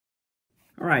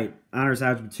All right, Honors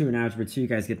Algebra 2 and Algebra 2, you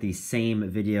guys get the same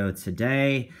video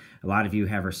today. A lot of you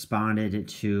have responded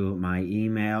to my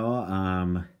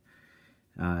email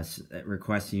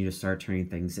requesting you to start turning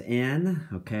things in.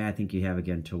 Okay, I think you have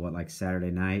again till like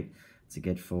Saturday night to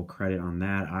get full credit on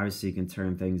that. Obviously, you can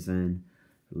turn things in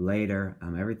later.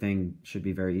 Everything should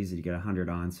be very easy to get 100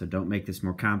 on, so don't make this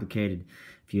more complicated.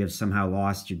 If you have somehow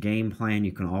lost your game plan,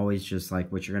 you can always just,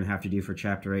 like what you're going to have to do for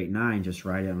Chapter 8 and 9, just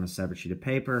write it on a separate sheet of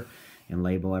paper and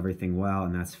label everything well,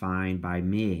 and that's fine by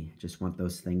me. Just want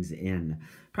those things in.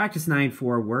 Practice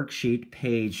 9.4 worksheet,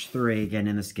 page 3. Again,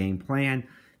 in this game plan,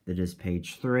 that is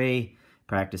page 3.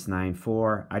 Practice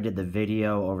 9.4. I did the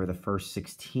video over the first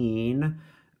 16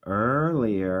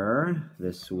 earlier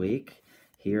this week.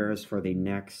 Here's for the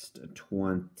next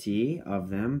 20 of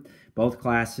them. Both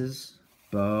classes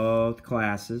are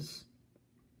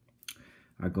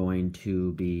going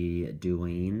to be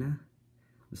doing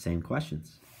the same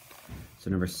questions. So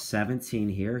number 17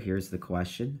 here, here's the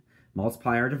question.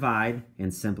 Multiply or divide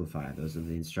and simplify. Those are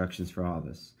the instructions for all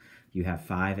this. You have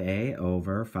 5a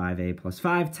over 5a plus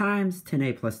 5 times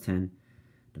 10a plus 10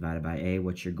 divided by a.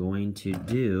 What you're going to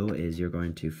do is you're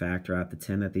going to factor out the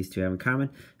 10 that these two have in common,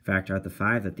 factor out the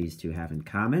 5 that these two have in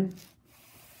common.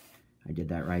 I did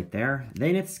that right there.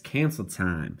 Then it's cancel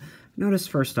time. Notice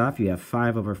first off, you have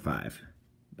 5 over 5.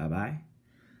 Bye-bye.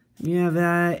 You have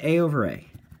a over a.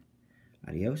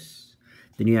 Adios.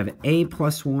 Then you have a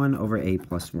plus 1 over a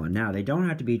plus 1. Now, they don't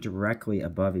have to be directly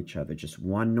above each other. Just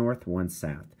one north, one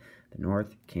south. The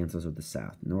north cancels with the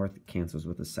south. North cancels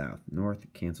with the south. North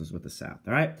cancels with the south.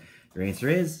 All right? Your answer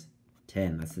is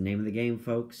 10. That's the name of the game,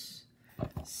 folks.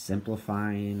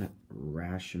 Simplifying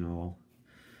rational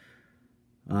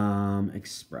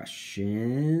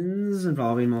expressions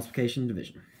involving multiplication and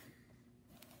division.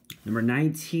 Number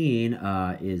 19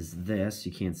 is this.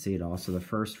 You can't see it all. So the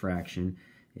first fraction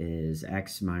is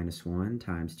x minus 1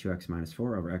 times 2x minus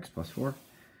 4 over x plus 4.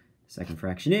 Second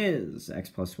fraction is x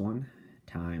plus 1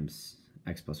 times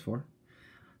x plus 4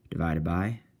 divided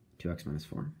by 2x minus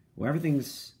 4. Well,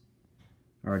 everything's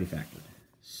already factored.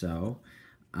 So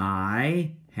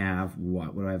I have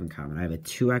what? What do I have in common? I have a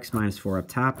 2x minus 4 up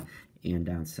top and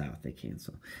down south. They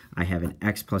cancel. I have an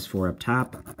x plus 4 up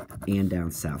top and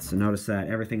down south. So notice that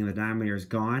everything in the denominator is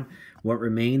gone. What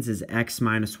remains is x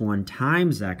minus 1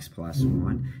 times x plus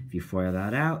 1. If you FOIL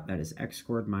that out, that is x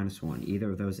squared minus 1. Either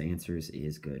of those answers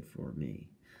is good for me.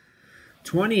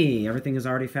 20, everything is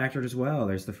already factored as well.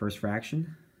 There's the first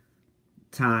fraction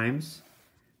times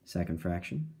second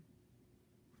fraction.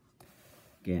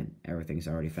 Again, everything's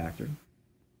already factored.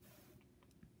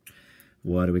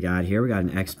 What do we got here? We got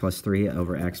an x plus 3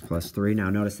 over x plus 3.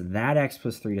 Now notice that x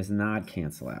plus 3 does not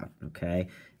cancel out, okay?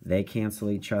 They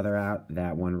cancel each other out.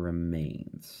 That one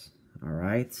remains, all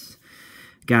right?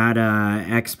 Got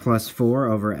x plus 4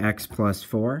 over x plus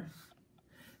 4.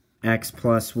 X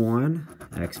plus 1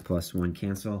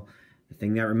 cancel. The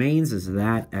thing that remains is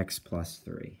that x plus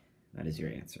 3. That is your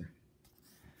answer.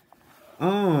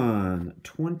 On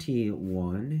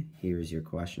 21, here's your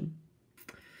question.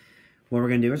 What we're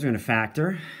going to do is we're going to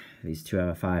factor. These two have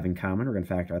a 5 in common. We're going to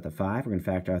factor out the 5. We're going to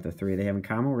factor out the 3 they have in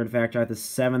common. We're going to factor out the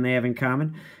 7 they have in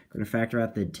common. We're going to factor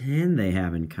out the 10 they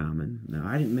have in common. Now,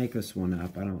 I didn't make this one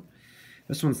up.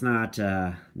 This one's not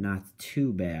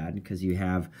too bad because you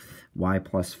have y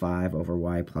plus 5 over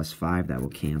y plus 5. That will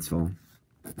cancel.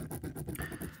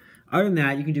 Other than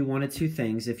that, you can do one of two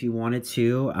things. If you wanted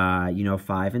to,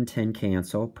 5 and 10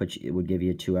 cancel. It would give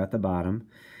you a 2 at the bottom.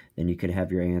 Then you could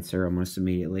have your answer almost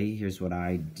immediately. Here's what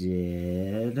I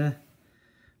did.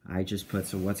 I just put,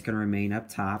 so what's going to remain up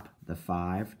top? The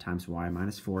 5 times y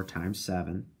minus 4 times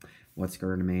 7. What's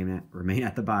going to remain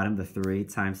at the bottom? The 3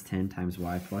 times 10 times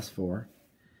y plus 4.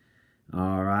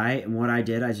 All right, and what I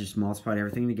did, I just multiplied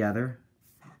everything together.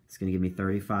 It's going to give me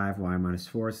 35 y minus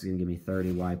 4. So it's going to give me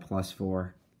 30 y plus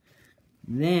 4.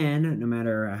 Then, no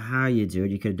matter how you do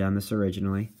it, you could have done this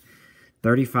originally.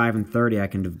 35 and 30, I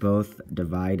can both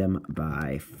divide them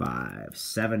by 5.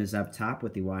 7 is up top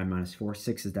with the y minus 4.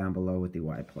 6 is down below with the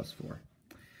y plus 4.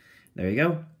 There you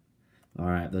go. All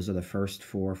right, those are the first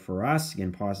 4 for us.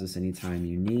 Again, pause this anytime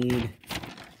you need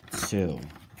to.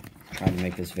 Try to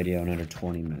make this video in under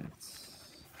 20 minutes.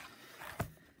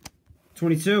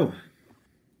 22.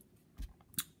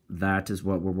 That is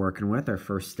what we're working with. Our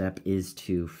first step is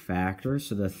to factor.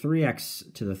 So the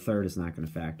 3x to the third is not going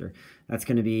to factor. That's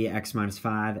going to be x minus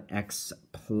 5, x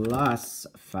plus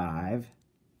 5.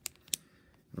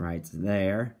 Right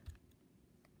there.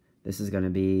 This is going to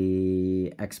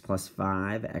be x plus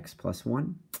 5, x plus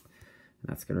 1.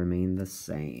 That's going to remain the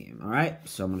same. All right,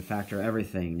 so I'm going to factor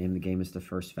everything. Name the game as the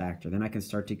first factor. Then I can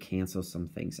start to cancel some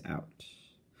things out.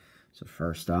 So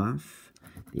first off,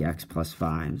 the x plus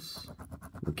 5s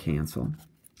will cancel.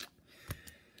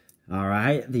 All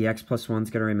right, the x plus 1 is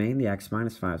going to remain. The x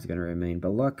minus 5 is going to remain. But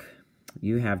look,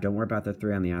 don't worry about the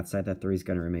 3 on the outside. That 3 is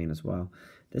going to remain as well.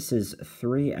 This is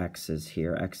 3 x's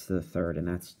here, x to the third, and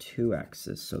that's 2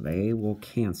 x's. So they will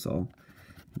cancel.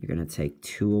 You're going to take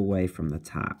 2 away from the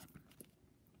top.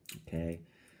 Okay,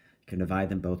 you can divide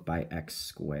them both by x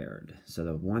squared. So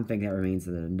the one thing that remains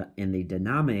in the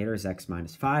denominator is x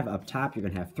minus 5. Up top, you're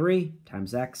going to have 3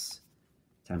 times x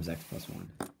plus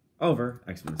 1 over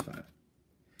x minus 5.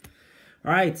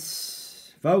 All right,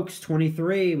 folks,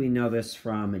 23, we know this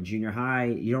from junior high.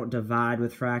 You don't divide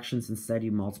with fractions. Instead,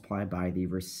 you multiply by the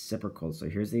reciprocal. So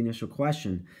here's the initial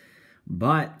question.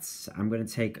 But I'm going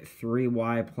to take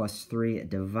 3y plus 3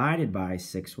 divided by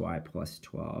 6y plus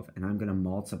 12, and I'm going to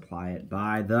multiply it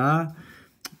by the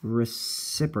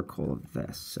reciprocal of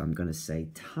this. So I'm going to say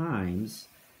times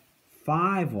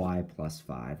 5y plus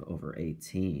 5 over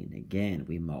 18. Again,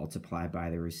 we multiply by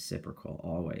the reciprocal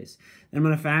always. Then I'm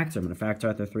going to factor. I'm going to factor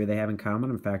out the 3 they have in common.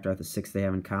 I'm going to factor out the 6 they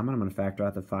have in common. I'm going to factor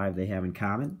out the 5 they have in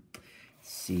common.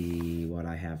 See what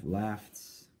I have left.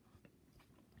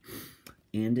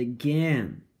 And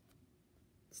again,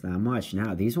 it's not much.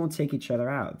 Now, these won't take each other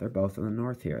out. They're both in the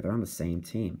north here. They're on the same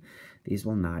team. These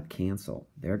will not cancel.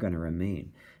 They're going to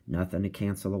remain. Nothing to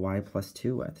cancel the y plus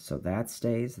 2 with. So that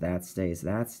stays, that stays,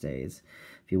 that stays.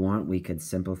 If you want, we could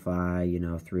simplify,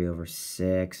 3 over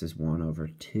 6 is 1 over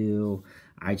 2.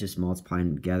 I just multiply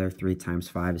them together. 3 times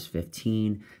 5 is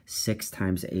 15. 6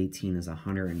 times 18 is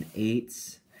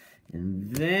 108.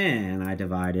 And then I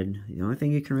divided. The only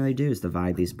thing you can really do is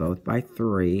divide these both by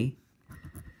 3.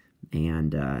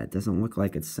 And it doesn't look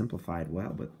like it's simplified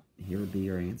well, but here would be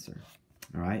your answer.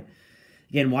 All right.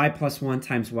 Again, y plus 1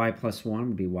 times y plus 1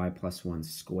 would be y plus 1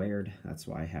 squared. That's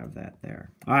why I have that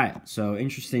there. All right, so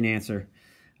interesting answer.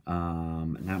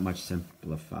 Not much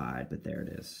simplified, but there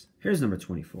it is. Here's number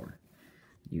 24.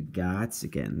 You got,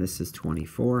 again, this is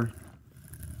 24.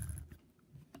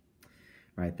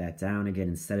 Write that down. Again,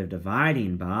 instead of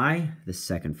dividing by the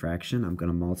second fraction, I'm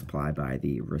going to multiply by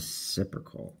the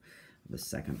reciprocal of the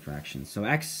second fraction. So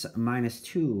x minus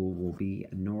 2 will be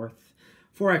north.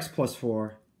 4x plus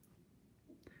 4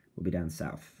 will be down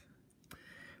south.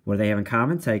 What do they have in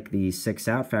common? Take the 6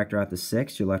 out, factor out the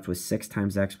 6. You're left with 6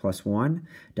 times x plus 1.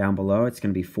 Down below, it's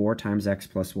going to be 4 times x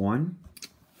plus 1.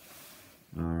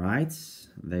 All right,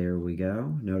 there we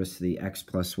go. Notice the x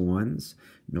plus 1s,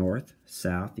 north,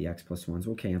 south. The x plus 1s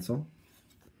will cancel.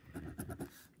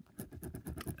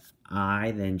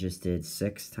 I then just did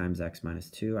 6 times x minus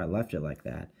 2. I left it like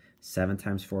that. 7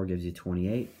 times 4 gives you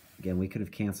 28. Again, we could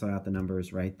have canceled out the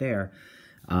numbers right there.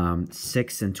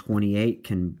 6 and 28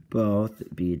 can both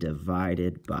be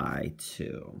divided by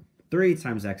 2. 3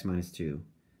 times x minus 2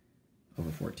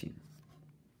 over 14.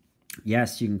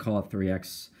 Yes, you can call it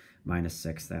 3x minus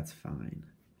 6. That's fine.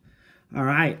 All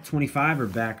right, 25. We're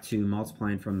back to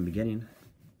multiplying from the beginning.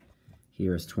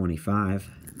 Here is 25.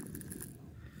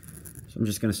 So I'm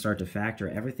just going to start to factor.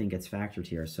 Everything gets factored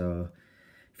here. So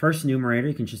first numerator,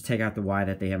 you can just take out the y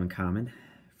that they have in common.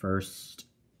 First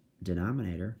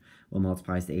denominator, well,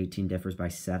 multiplies to 18, differs by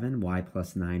 7, y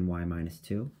plus 9, y minus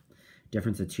 2.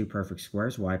 Difference of two perfect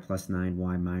squares, y plus 9,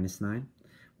 y minus 9.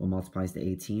 Well, multiplies to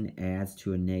 18, adds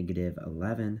to a negative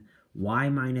 11, y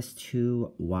minus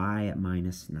 2, y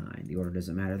minus 9. The order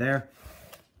doesn't matter there.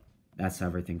 That's how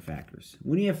everything factors.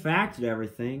 When you have factored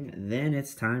everything, then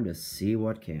it's time to see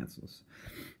what cancels.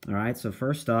 All right, so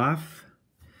first off,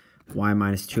 y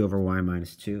minus 2 over y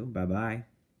minus 2, bye-bye.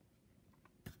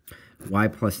 Y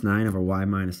plus 9 over y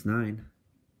minus 9,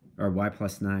 or y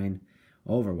plus 9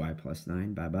 over y plus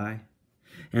 9, bye-bye.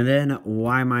 And then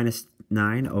y minus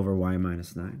 9 over y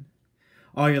minus 9.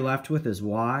 All you're left with is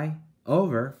y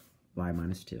over y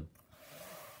minus 2.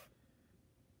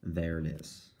 There it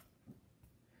is.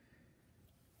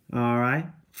 All right.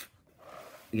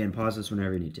 Again, pause this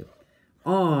whenever you need to.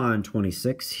 On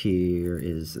 26, here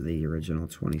is the original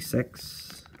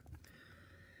 26.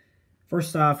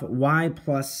 First off, y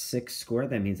plus 6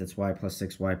 squared. That means it's y plus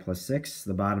 6, y plus 6.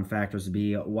 The bottom factors would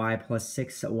be y plus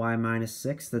 6, y minus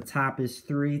 6. The top is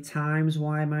 3 times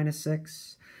y minus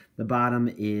 6. The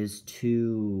bottom is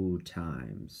 2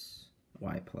 times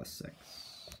y plus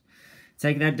 6.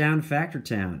 Take that down to Factor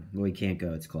Town. Well, we can't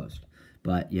go. It's closed.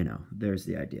 But, there's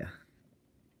the idea.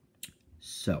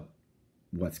 So,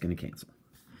 what's going to cancel?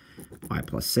 Y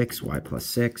plus 6, y plus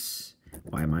 6.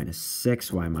 Y minus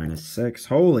 6, y minus 6.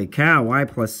 Holy cow, y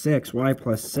plus 6, y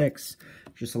plus 6.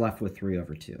 Just left with 3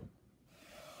 over 2.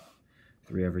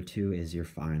 3 over 2 is your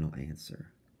final answer.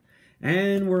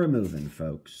 And we're moving,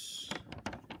 folks.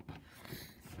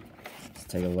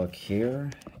 take a look here.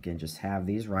 Again, just have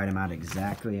these, write them out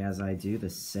exactly as I do, the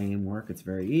same work. It's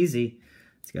very easy.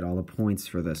 Let's get all the points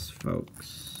for this,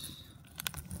 folks.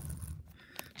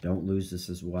 Don't lose this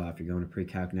as well. If you're going to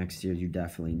pre-calc next year, you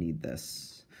definitely need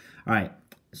this. All right,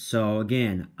 so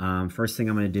again, first thing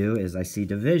I'm going to do is I see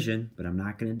division, but I'm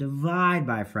not going to divide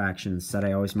by a fraction. Instead,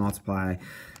 I always multiply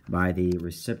by the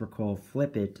reciprocal.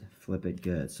 Flip it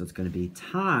good. So it's going to be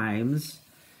times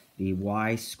the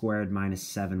y squared minus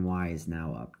 7y is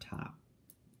now up top.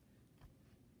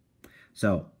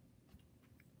 So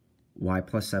y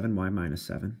plus 7, y minus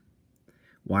 7.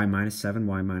 Y minus 7,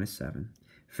 y minus 7.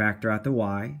 Factor out the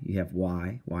y, you have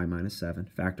y minus 7.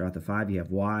 Factor out the 5, you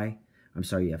have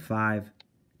you have 5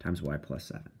 times y plus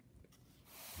 7.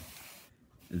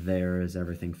 There is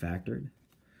everything factored.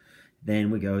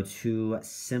 Then we go to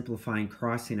simplifying,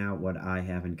 crossing out what I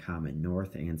have in common,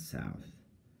 north and south.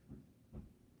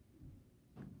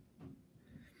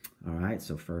 All right,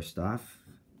 so first off,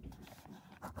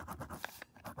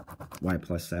 y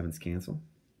plus 7's cancel.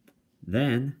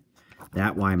 Then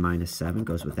that y minus 7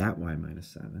 goes with that y minus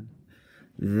 7.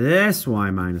 This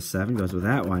y minus 7 goes with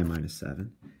that y minus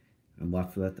 7. I'm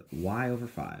left with y over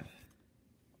 5.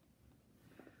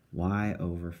 Y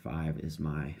over 5 is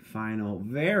my final,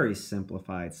 very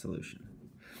simplified solution.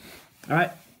 All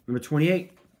right, number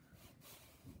 28.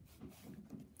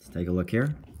 Let's take a look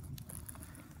here.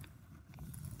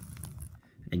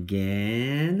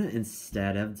 Again,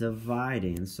 instead of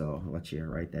dividing, so I'll let you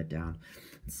write that down.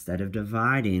 Instead of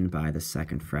dividing by the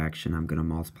second fraction, I'm going to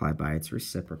multiply by its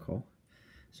reciprocal.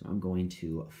 So I'm going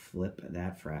to flip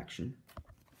that fraction.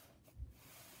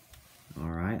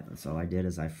 All right, that's all I did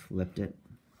is I flipped it.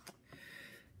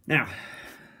 Now,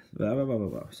 sorry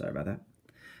about that.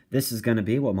 This is going to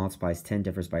be what multiplies 10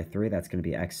 differs by 3. That's going to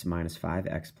be x minus 5,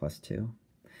 x plus 2.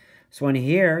 So in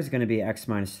here is going to be x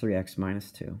minus 3, x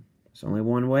minus 2. There's only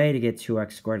one way to get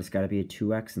 2x squared. It's got to be a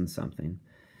 2x and something.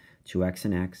 2x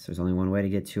and x. There's only one way to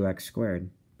get 2x squared.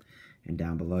 And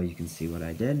down below you can see what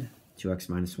I did. 2x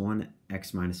minus 1,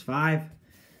 x minus 5.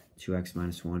 2x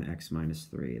minus 1, x minus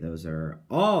 3. Those are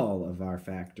all of our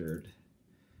factored.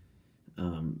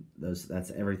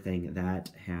 That's everything that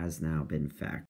has now been factored.